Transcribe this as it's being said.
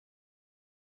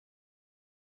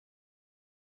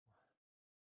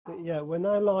But yeah, we're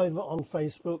now live on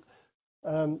Facebook.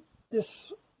 Um,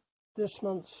 this this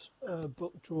month's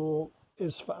book draw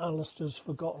is for Alistair's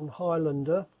Forgotten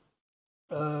Highlander.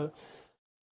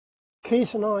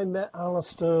 Keith and I met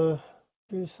Alistair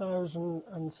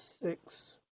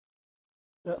 2006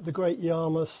 at the Great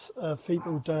Yarmouth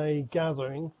Feeple Day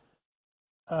gathering.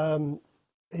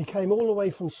 He came all the way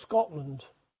from Scotland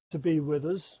to be with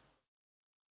us,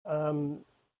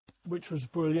 which was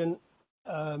brilliant.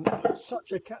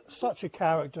 Such a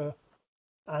character,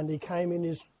 and he came in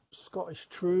his Scottish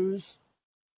trews.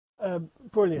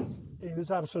 Brilliant. He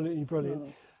was absolutely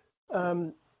brilliant.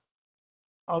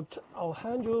 I'll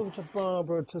hand you over to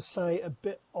Barbara to say a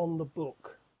bit on the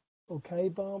book. Okay,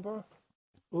 Barbara,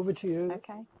 over to you.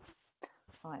 Okay.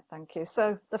 Right, thank you.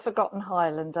 So, The Forgotten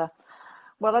Highlander.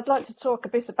 Well, I'd like to talk a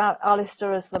bit about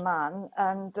Alistair as the man,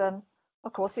 and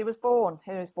of course he was born.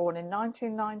 He was born in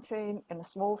 1919 in a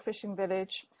small fishing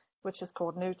village, which is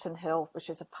called Newton Hill, which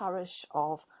is a parish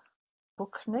of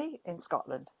Buckney in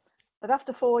Scotland. But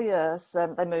after 4 years,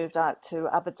 they moved out to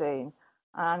Aberdeen,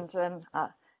 and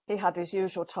he had his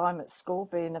usual time at school,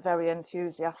 being a very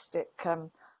enthusiastic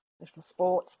little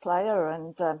sports player,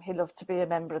 and he loved to be a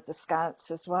member of the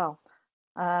Scouts as well.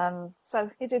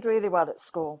 So he did really well at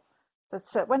school.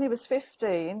 But when he was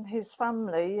 15, his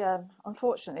family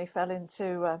unfortunately fell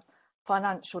into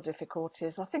financial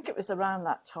difficulties. I think it was around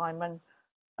that time when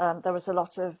there was a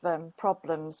lot of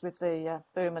problems with the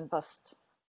boom and bust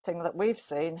thing that we've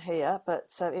seen here, but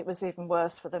it was even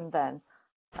worse for them then.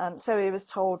 So he was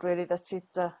told really that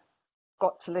he'd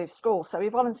got to leave school. So he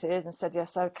volunteered and said,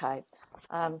 yes, okay,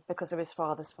 because of his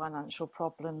father's financial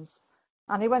problems.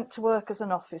 And he went to work as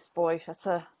an office boy at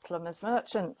a plumber's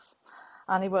merchant's,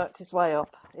 and he worked his way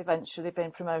up, eventually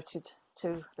being promoted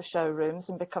to the showrooms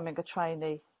and becoming a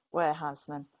trainee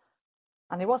warehouseman.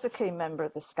 And he was a keen member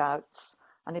of the Scouts,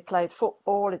 and he played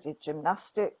football, he did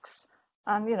gymnastics,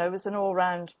 and, you know, was an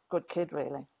all-round good kid,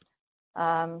 really.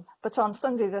 But on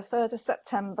Sunday, the 3rd of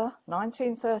September,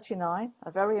 1939,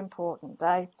 a very important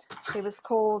day, he was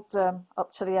called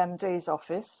up to the MD's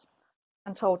office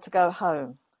and told to go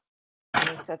home. And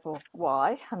he said, well,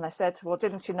 why? And they said, well,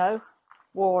 didn't you know?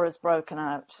 War has broken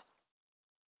out.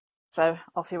 So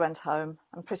off he went home.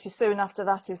 And pretty soon after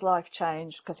that, his life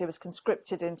changed because he was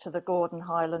conscripted into the Gordon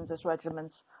Highlanders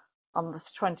Regiment on the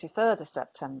 23rd of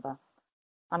September.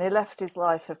 And he left his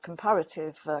life of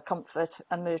comparative comfort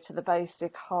and moved to the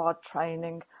basic hard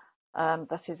training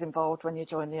that is involved when you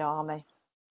join the army.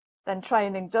 Then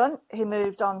training done, he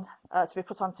moved on to be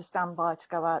put onto standby to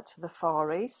go out to the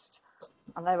Far East.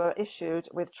 And they were issued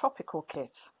with tropical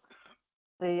kit.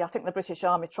 I think the British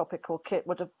Army tropical kit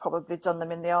would have probably done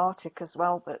them in the Arctic as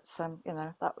well, but you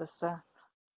know, that was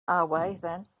our way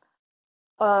then.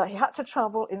 He had to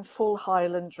travel in full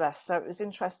Highland dress, so it was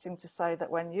interesting to say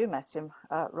that when you met him,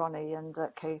 Ronnie and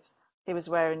Keith, he was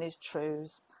wearing his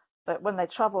trews. But when they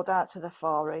travelled out to the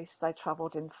Far East, they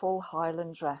travelled in full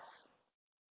Highland dress.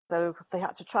 So they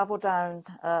had to travel down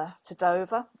to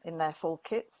Dover in their full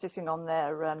kit, sitting on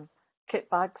their kit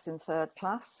bags in 3rd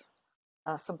class.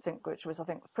 Something which was, I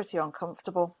think, pretty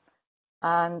uncomfortable.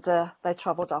 And they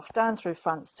travelled off down through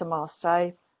France to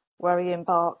Marseille, where he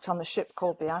embarked on the ship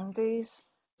called the Andes,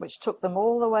 which took them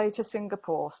all the way to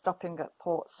Singapore, stopping at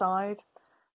Port Said,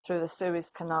 through the Suez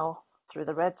Canal, through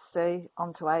the Red Sea,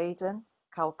 onto Aden,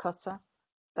 Calcutta,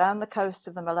 down the coast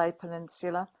of the Malay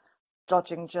Peninsula,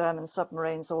 dodging German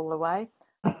submarines all the way.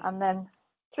 And then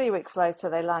 3 weeks later,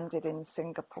 they landed in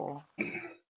Singapore.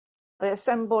 They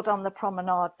assembled on the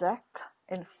promenade deck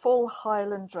in full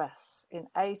Highland dress in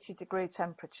 80-degree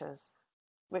temperatures,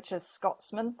 which as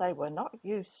Scotsmen they were not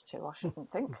used to, I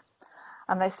shouldn't think.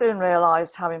 And they soon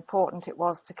realised how important it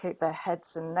was to keep their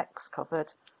heads and necks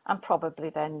covered, and probably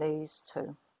their knees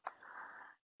too.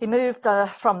 He moved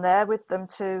from there with them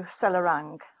to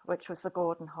Selarang, which was the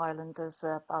Gordon Highlanders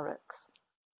barracks.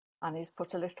 And he's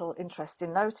put a little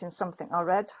interesting note in something I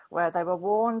read, where they were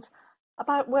warned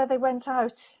about where they went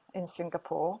out in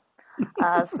Singapore,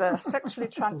 as sexually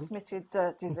transmitted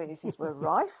diseases were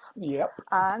rife. Yep.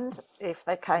 And if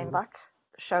they came back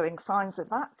showing signs of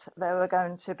that, they were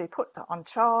going to be put on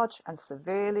charge and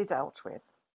severely dealt with.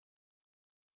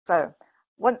 So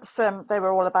once they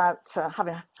were all about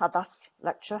having had that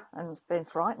lecture and being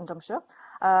frightened, I'm sure,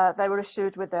 they were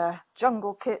issued with their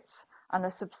jungle kits and a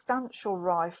substantial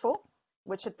rifle,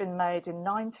 which had been made in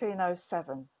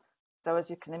 1907. So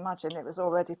as you can imagine, it was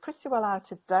already pretty well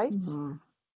out of date,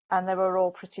 and they were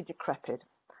all pretty decrepit.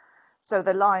 So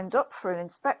they lined up for an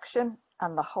inspection,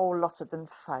 and the whole lot of them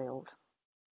failed.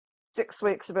 6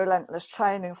 weeks of relentless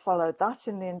training followed that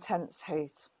in the intense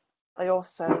heat. They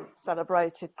also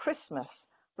celebrated Christmas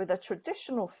with a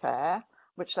traditional fare,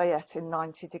 which they ate in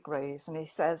 90 degrees. And he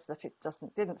says that it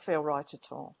didn't feel right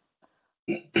at all.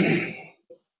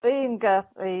 Being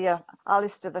the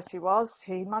Alistair that he was,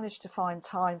 he managed to find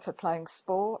time for playing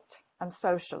sport and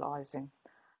socialising.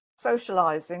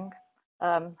 Socialising,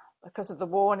 because of the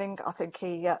warning, I think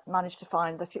he managed to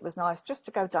find that it was nice just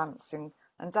to go dancing,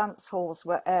 and dance halls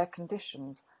were air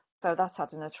conditioned, so that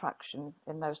had an attraction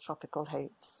in those tropical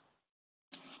heats.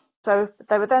 So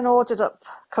they were then ordered up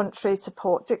country to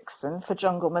Port Dickson for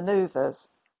jungle manoeuvres,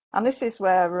 and this is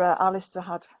where Alistair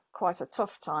had quite a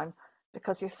tough time,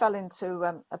 because he fell into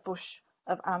a bush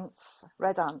of ants,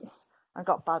 red ants, and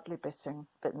got badly bitten,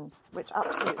 which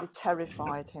absolutely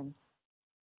terrified him.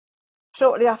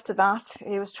 Shortly after that,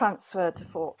 he was transferred to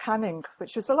Fort Canning,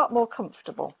 which was a lot more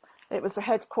comfortable. It was the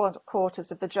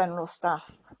headquarters of the General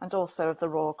Staff and also of the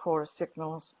Royal Corps of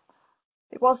Signals.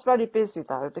 It was very busy,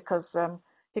 though, because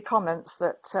he comments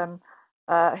that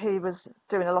he was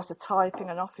doing a lot of typing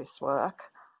and office work,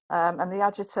 and the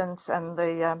adjutant and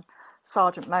the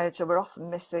Sergeant Major were often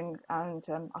missing, and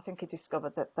I think he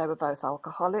discovered that they were both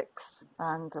alcoholics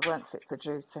and weren't fit for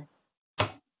duty.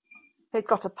 He'd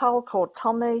got a pal called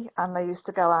Tommy, and they used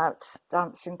to go out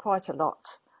dancing quite a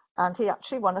lot, and he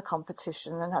actually won a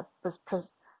competition and was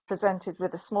presented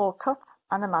with a small cup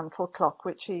and a mantle clock,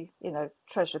 which he,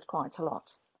 treasured quite a lot.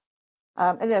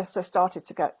 And he also started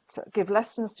to give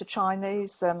lessons to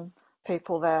Chinese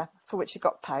people there, for which he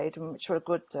got paid, and which were a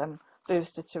good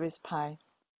booster to his pay.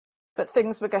 But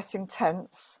things were getting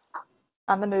tense,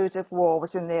 and the mood of war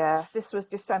was in the air. This was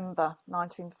December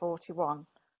 1941,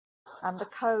 and the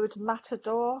code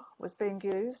Matador was being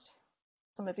used.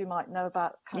 Some of you might know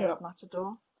about code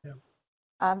Matador. Yeah.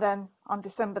 And then on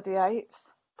December the 8th,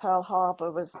 Pearl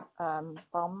Harbor was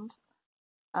bombed,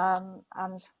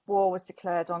 and war was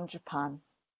declared on Japan.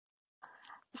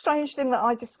 The strange thing that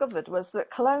I discovered was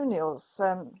that colonials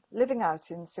living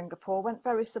out in Singapore weren't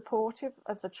very supportive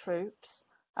of the troops,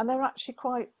 and they were actually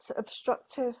quite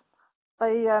obstructive.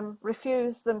 They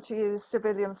refused them to use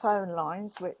civilian phone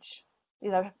lines, which,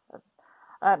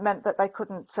 meant that they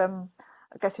couldn't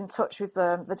get in touch with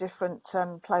the different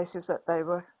places that they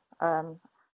were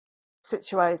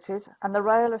situated. And the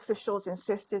rail officials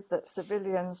insisted that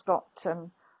civilians got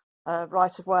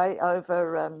right of way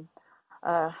over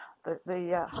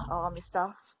the army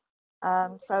staff.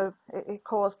 So it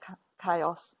caused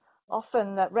chaos.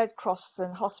 Often Red Cross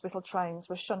and hospital trains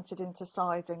were shunted into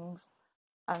sidings,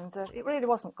 and it really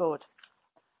wasn't good.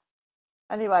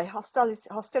 Anyway,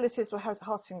 hostilities were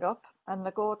hotting up, and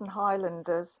the Gordon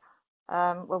Highlanders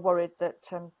were worried that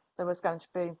there was going to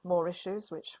be more issues,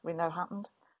 which we know happened.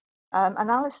 And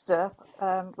Alistair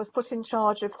was put in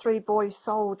charge of 3 boy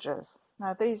soldiers.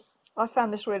 Now, I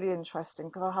found this really interesting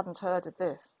because I hadn't heard of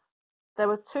this. There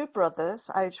were 2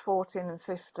 brothers, aged 14 and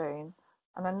 15,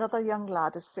 and another young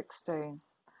lad of 16.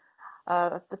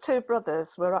 The 2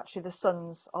 brothers were actually the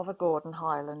sons of a Gordon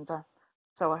Highlander,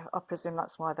 so I presume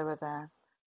that's why they were there.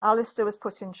 Alistair was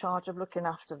put in charge of looking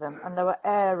after them, and there were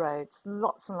air raids,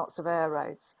 lots and lots of air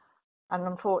raids. And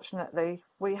unfortunately,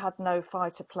 we had no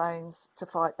fighter planes to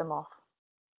fight them off.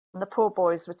 And the poor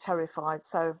boys were terrified,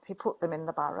 so he put them in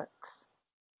the barracks.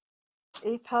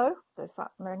 Ipoh, does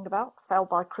that ring a bell? Fell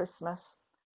by Christmas.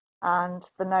 And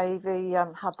the Navy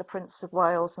had the Prince of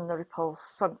Wales and the Repulse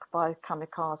sunk by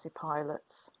kamikaze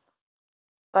pilots.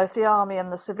 Both the army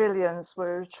and the civilians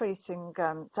were retreating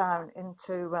down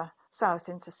into south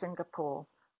into Singapore,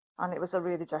 and it was a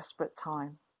really desperate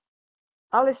time.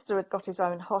 Alistair had got his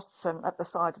own hut at the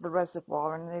side of the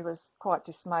reservoir, and he was quite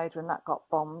dismayed when that got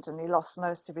bombed, and he lost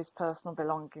most of his personal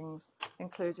belongings,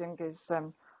 including his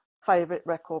favourite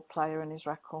record player and his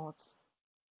records.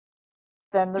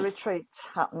 Then the retreat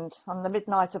happened. On the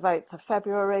midnight of 8th of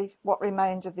February, what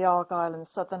remained of the Argyll and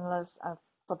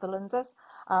Sutherlanders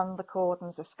and the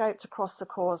Cordons escaped across the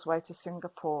causeway to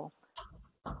Singapore.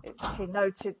 He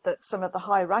noted that some of the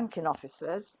high-ranking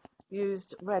officers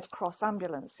used Red Cross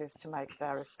ambulances to make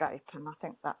their escape, and I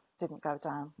think that didn't go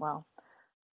down well.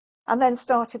 And then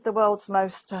started the world's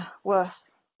most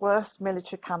worst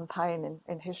military campaign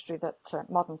in history, that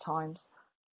modern times,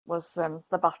 was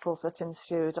the battles that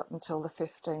ensued up until the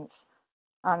 15th.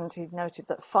 And he noted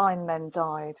that fine men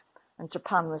died, and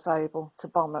Japan was able to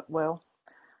bomb at will.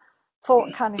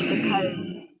 Fort Canning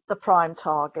became the prime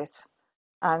target,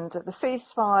 and the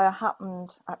ceasefire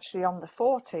happened actually on the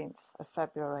 14th of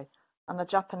February, and the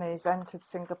Japanese entered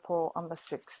Singapore on the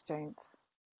 16th.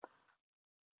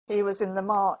 He was in the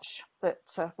march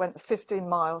that went 15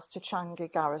 miles to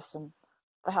Changi Garrison.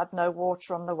 They had no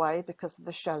water on the way because of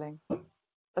the shelling,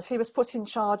 but he was put in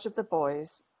charge of the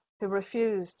boys, who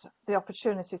refused the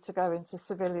opportunity to go into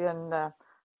civilian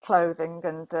clothing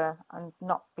and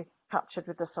not be captured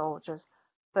with the soldiers.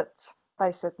 But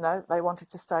they said no, they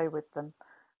wanted to stay with them.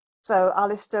 So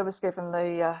Alistair was given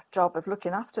the job of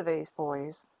looking after these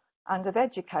boys and of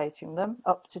educating them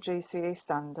up to GCE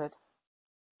standard.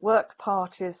 Work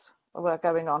parties were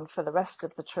going on for the rest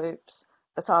of the troops,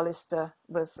 but Alistair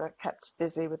was kept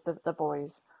busy with the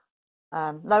boys.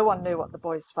 No one knew what the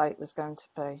boys' fate was going to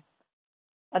be.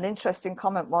 An interesting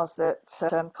comment was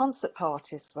that concert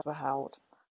parties were held,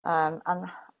 and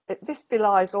this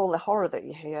belies all the horror that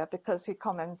you hear, because he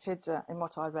commented in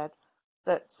what I read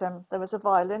that there was a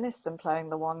violinist playing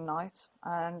the one night,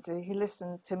 and he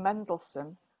listened to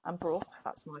Mendelssohn and Bruch,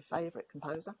 that's my favourite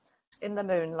composer, in the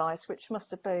moonlight, which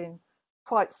must have been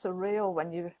quite surreal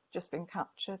when you've just been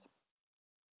captured.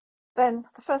 Then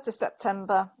the 1st of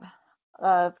September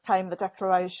came the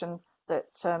declaration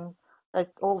that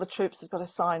all the troops had got to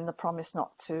sign the promise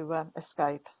not to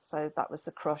escape. So that was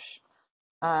the crush.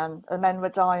 The men were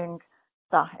dying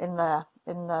in the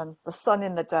sun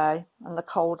in the day and the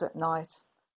cold at night,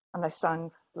 and they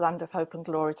sang Land of Hope and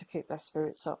Glory to keep their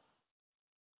spirits up.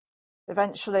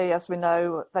 Eventually, as we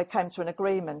know, they came to an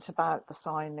agreement about the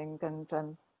signing,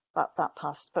 and that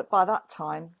passed. But by that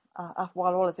time,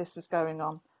 while all of this was going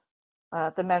on,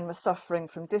 the men were suffering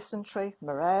from dysentery,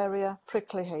 malaria,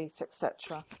 prickly heat,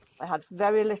 etc. They had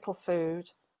very little food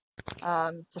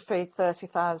to feed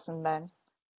 30,000 men.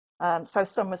 So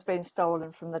some was being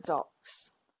stolen from the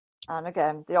docks. And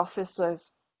again, the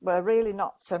officers were really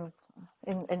not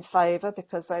in favour,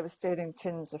 because they were stealing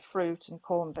tins of fruit and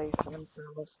corned beef for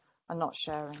themselves and not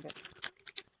sharing it.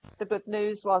 The good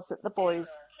news was that the boys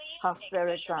passed their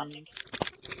exams.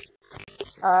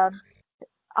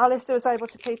 Alistair was able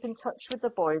to keep in touch with the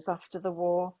boys after the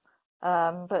war,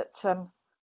 but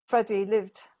Freddie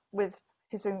lived with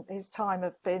his time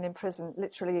of being in prison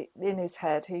literally in his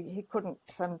head. He couldn't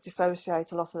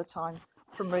dissociate a lot of the time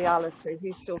from reality.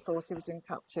 He still thought he was in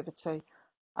captivity,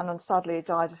 and then sadly he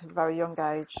died at a very young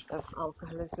age of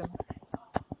alcoholism.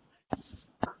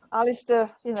 Alistair,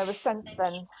 was sent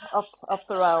then up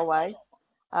the railway.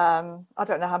 I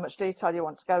don't know how much detail you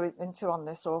want to go into on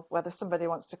this, or whether somebody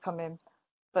wants to come in.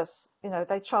 But,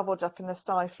 they travelled up in the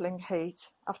stifling heat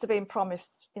after being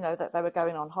promised, that they were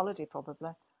going on holiday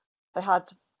probably. They had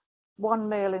one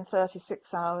meal in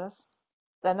 36 hours.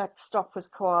 Their next stop was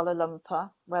Kuala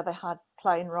Lumpur, where they had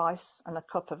plain rice and a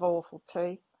cup of awful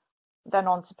tea. Then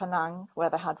on to Penang, where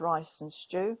they had rice and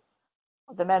stew.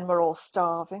 The men were all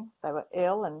starving. They were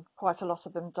ill, and quite a lot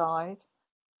of them died.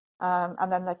 And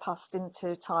then they passed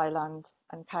into Thailand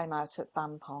and came out at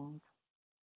Bampong.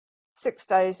 6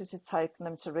 days it had taken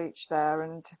them to reach there,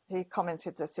 and he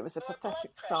commented that it was a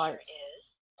pathetic sight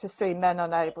to see men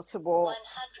unable to walk,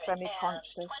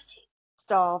 semi-conscious,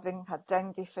 starving, had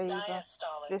dengue fever,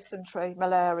 dysentery,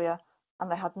 malaria, and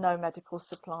they had no medical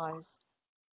supplies.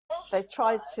 They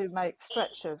tried to make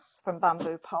stretchers from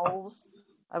bamboo poles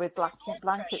with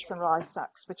blankets and rice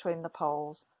sacks between the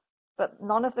poles, but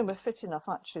none of them were fit enough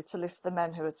actually to lift the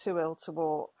men who were too ill to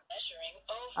walk.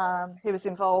 He was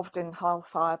involved in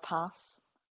Hellfire Pass,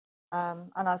 and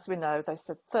as we know, they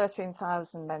said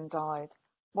 13,000 men died,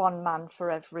 one man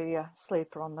for every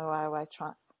sleeper on the railway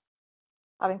track.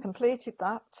 Having completed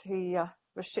that, he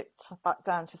was shipped back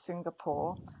down to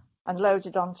Singapore and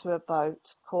loaded onto a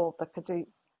boat called the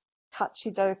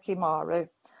Kachidoki Maru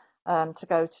to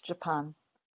go to Japan.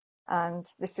 And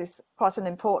this is quite an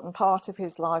important part of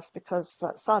his life, because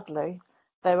sadly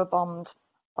they were bombed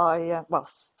by,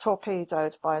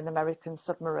 torpedoed by an American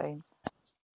submarine.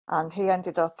 And he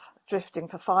ended up drifting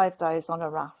for 5 days on a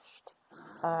raft.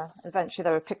 Eventually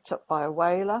they were picked up by a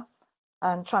whaler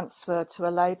and transferred to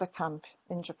a labour camp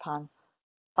in Japan,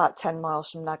 about 10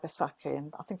 miles from Nagasaki.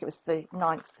 And I think it was the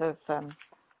 9th of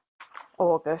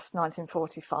August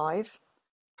 1945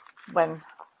 when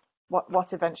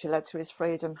what eventually led to his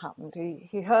freedom happened.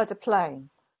 He heard a plane,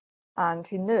 and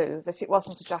he knew that it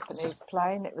wasn't a Japanese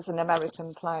plane, it was an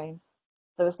American plane.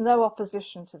 There was no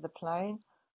opposition to the plane,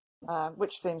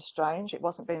 which seemed strange. It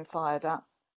wasn't being fired at.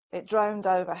 It droned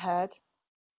overhead,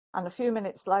 and a few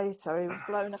minutes later he was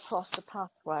blown across the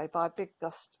pathway by a big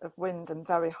gust of wind and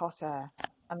very hot air,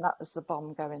 and that was the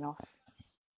bomb going off.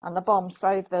 And the bomb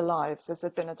saved their lives, as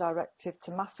there'd been a directive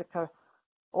to massacre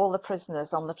all the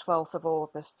prisoners on the 12th of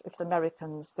August if the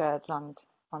Americans dared land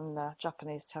on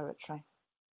Japanese territory.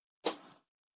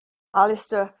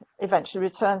 Alistair eventually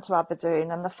returned to Aberdeen,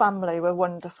 and the family were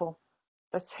wonderful,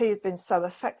 but he had been so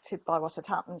affected by what had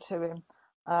happened to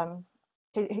him,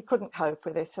 he couldn't cope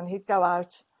with it, and he'd go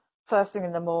out first thing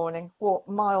in the morning, walk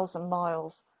miles and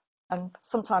miles, and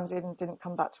sometimes even didn't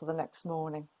come back till the next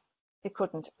morning. He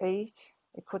couldn't eat,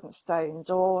 he couldn't stay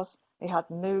indoors, He had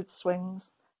mood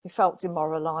swings. He felt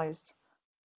demoralised.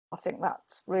 I think that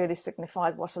really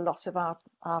signified what a lot of our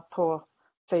poor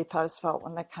FIPOs felt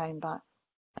when they came back.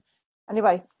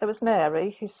 Anyway, there was Mary,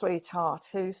 his sweetheart,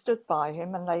 who stood by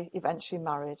him, and they eventually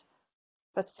married.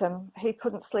 But he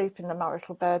couldn't sleep in the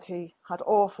marital bed. He had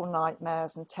awful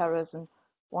nightmares and terrors, and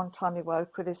one time he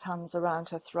woke with his hands around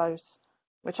her throat,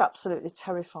 which absolutely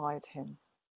terrified him.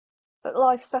 But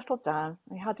life settled down.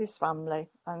 He had his family,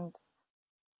 and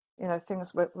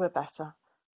things were better.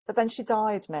 But then she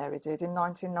died, Mary did, in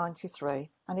 1993,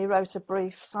 and he wrote a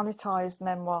brief, sanitised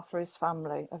memoir for his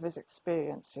family of his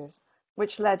experiences,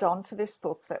 which led on to this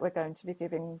book that we're going to be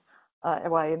giving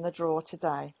away in the draw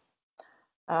today,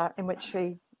 in which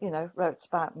he, wrote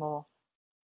about more.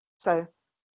 So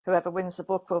whoever wins the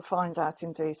book will find out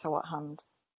in detail what happened.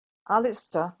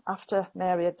 Alistair, after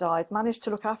Mary had died, managed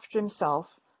to look after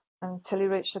himself until he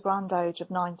reached the grand age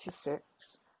of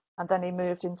 96, and then he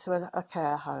moved into a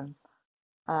care home.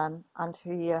 And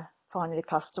he finally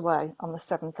passed away on the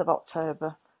 7th of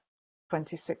October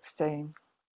 2016.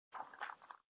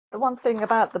 The one thing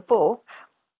about the book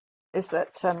is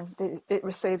that it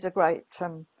received a great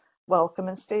welcome,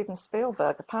 and Steven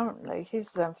Spielberg, apparently,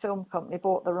 his film company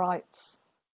bought the rights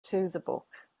to the book.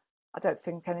 I don't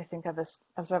think anything has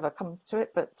ever come to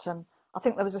it, but I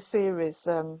think there was a series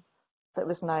that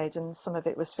was made, and some of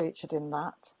it was featured in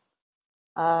that.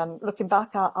 Looking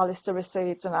back, Alistair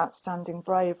received an Outstanding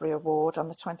Bravery Award on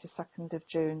the 22nd of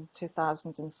June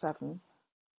 2007.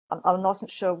 I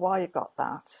wasn't sure why he got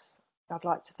that. I'd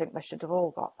like to think they should have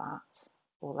all got that,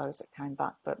 all those that came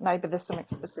back, but maybe there's something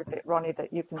specific, Ronnie,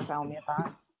 that you can tell me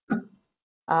about.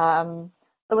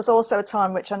 There was also a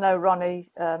time, which I know, Ronnie,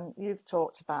 you've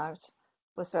talked about,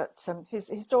 was that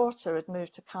his daughter had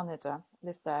moved to Canada,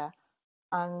 lived there,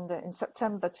 and in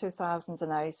September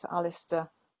 2008, Alistair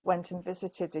went and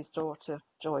visited his daughter,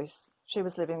 Joyce. She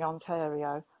was living in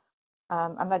Ontario,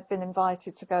 and they'd been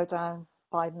invited to go down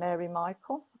by Mary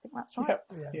Michael, I think that's right,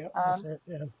 that's it,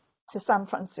 yeah. to San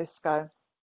Francisco,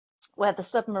 where the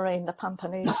submarine, the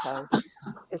Pampanito,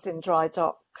 is in dry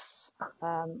docks,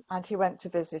 and he went to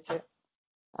visit it.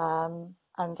 And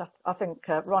I think,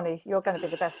 Ronnie, you're going to be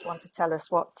the best one to tell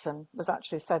us what was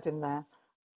actually said in there.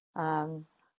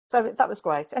 So that was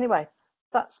great. Anyway,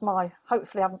 that's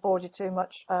hopefully I haven't bored you too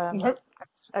much,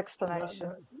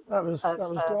 explanation that was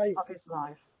great. of his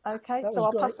life. Okay, so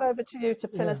I'll pass over to you to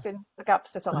fill us in the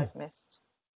gaps that I've missed.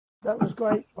 That was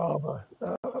great, Barbara.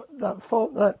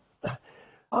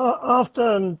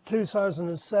 After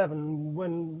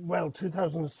 2007,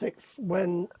 2006,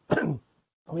 when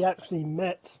we actually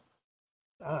met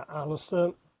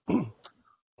Alistair,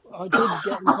 I did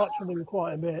get in touch with him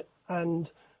quite a bit,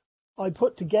 and I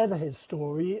put together his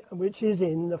story, which is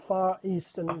in the Far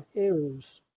Eastern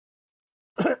Heroes.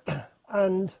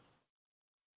 And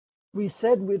we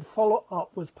said we'd follow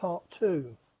up with part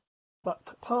 2,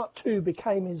 but part 2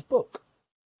 became his book.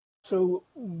 So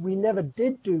we never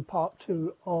did do part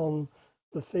 2 on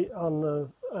the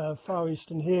Far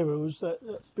Eastern Heroes,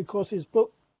 because his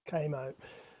book came out.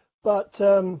 But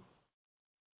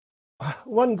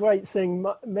one great thing,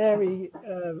 Mary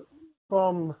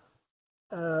from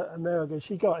America,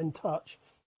 she got in touch,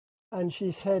 and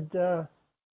she said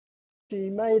she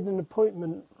made an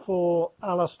appointment for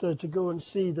Alistair to go and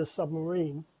see the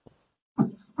submarine,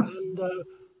 and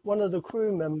one of the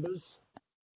crew members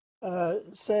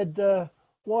said,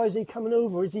 "Why is he coming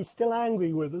over? Is he still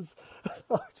angry with us?" I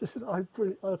thought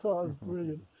it was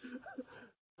brilliant.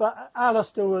 But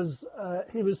Alistair was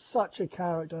he was such a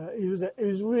character. He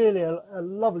was really a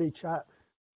lovely chap.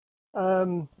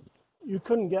 You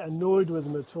couldn't get annoyed with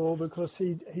him at all, because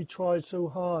he tried so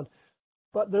hard.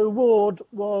 But the award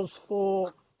was for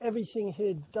everything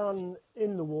he'd done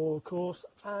in the war, of course.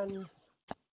 And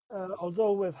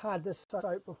although we've had this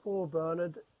out before,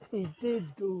 Bernard, he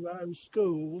did go around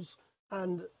schools,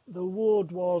 and the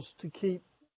award was to keep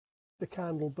the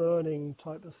candle burning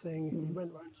type of thing. He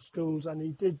went around to schools, and he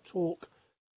did talk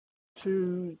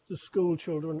to the school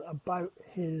children about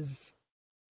his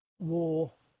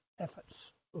war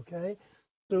efforts. Okay,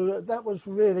 so that was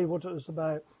really what it was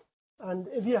about. And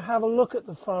if you have a look at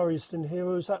the Far Eastern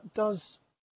Heroes, that does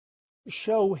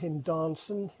show him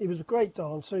dancing. He was a great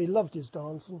dancer. He loved his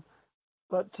dancing.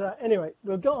 But anyway,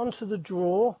 we'll get on to the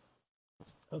draw.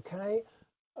 Okay.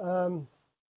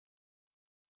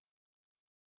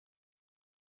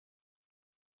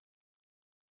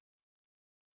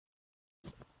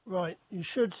 Right, you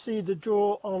should see the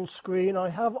draw on screen. I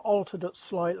have altered it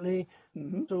slightly,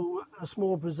 so it's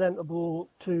more presentable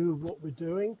to what we're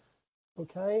doing.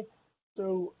 Okay,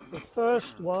 so the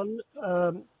first one,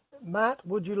 Matt,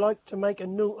 would you like to make a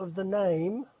note of the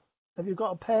name? Have you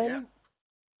got a pen?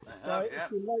 Right, Yeah.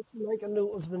 if you'd like to make a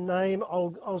note of the name,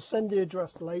 I'll send the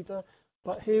address later.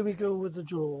 But here we go with the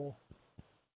draw.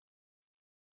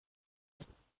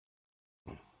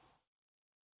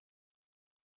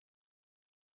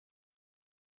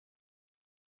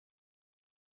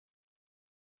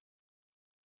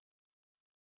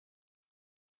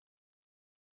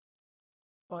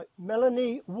 Right,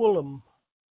 Melanie Woolham.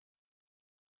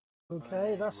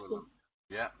 Okay, that's the,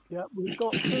 yeah. We've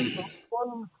got two lots.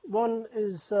 One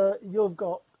is you've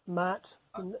got Matt.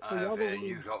 And I the have other it, and one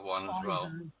you've is got one as I well.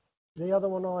 have. The other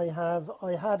one I have.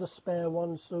 I had a spare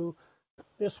one, so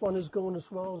this one is going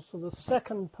as well. So the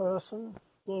second person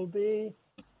will be.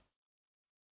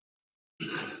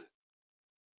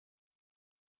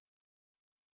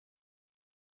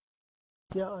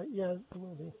 Yeah, yeah, it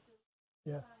will be.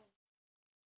 Yeah.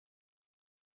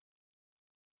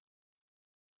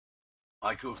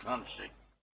 Michael Clancy.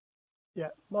 Yeah,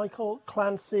 Michael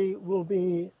Clancy will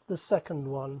be the second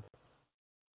one.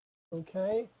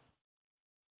 Okay,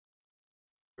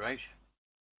 Great.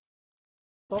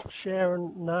 stop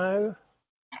sharing now.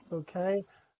 Okay,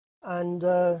 and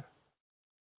the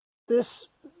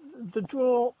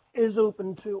draw is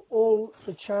open to all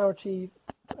the charity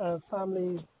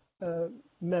family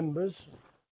members,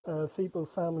 Feeple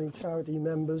Family Charity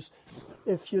members.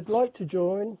 If you'd like to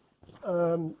join,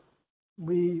 um,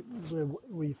 we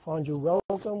find you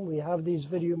welcome. We have these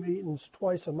video meetings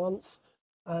twice a month,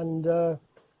 and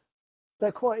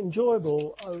they're quite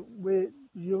enjoyable.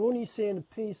 You're only seeing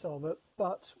a piece of it,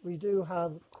 but we do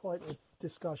have quite a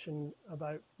discussion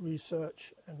about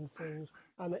research and things.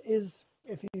 And it is,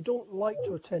 if you don't like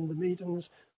to attend the meetings,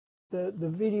 the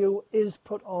video is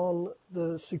put on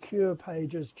the secure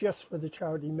pages just for the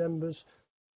charity members,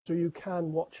 so you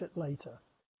can watch it later.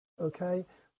 Okay,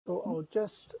 so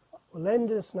we'll end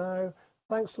this now.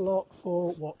 Thanks a lot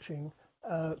for watching.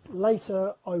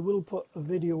 Later, I will put a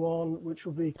video on which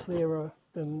will be clearer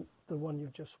than the one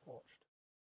you've just watched.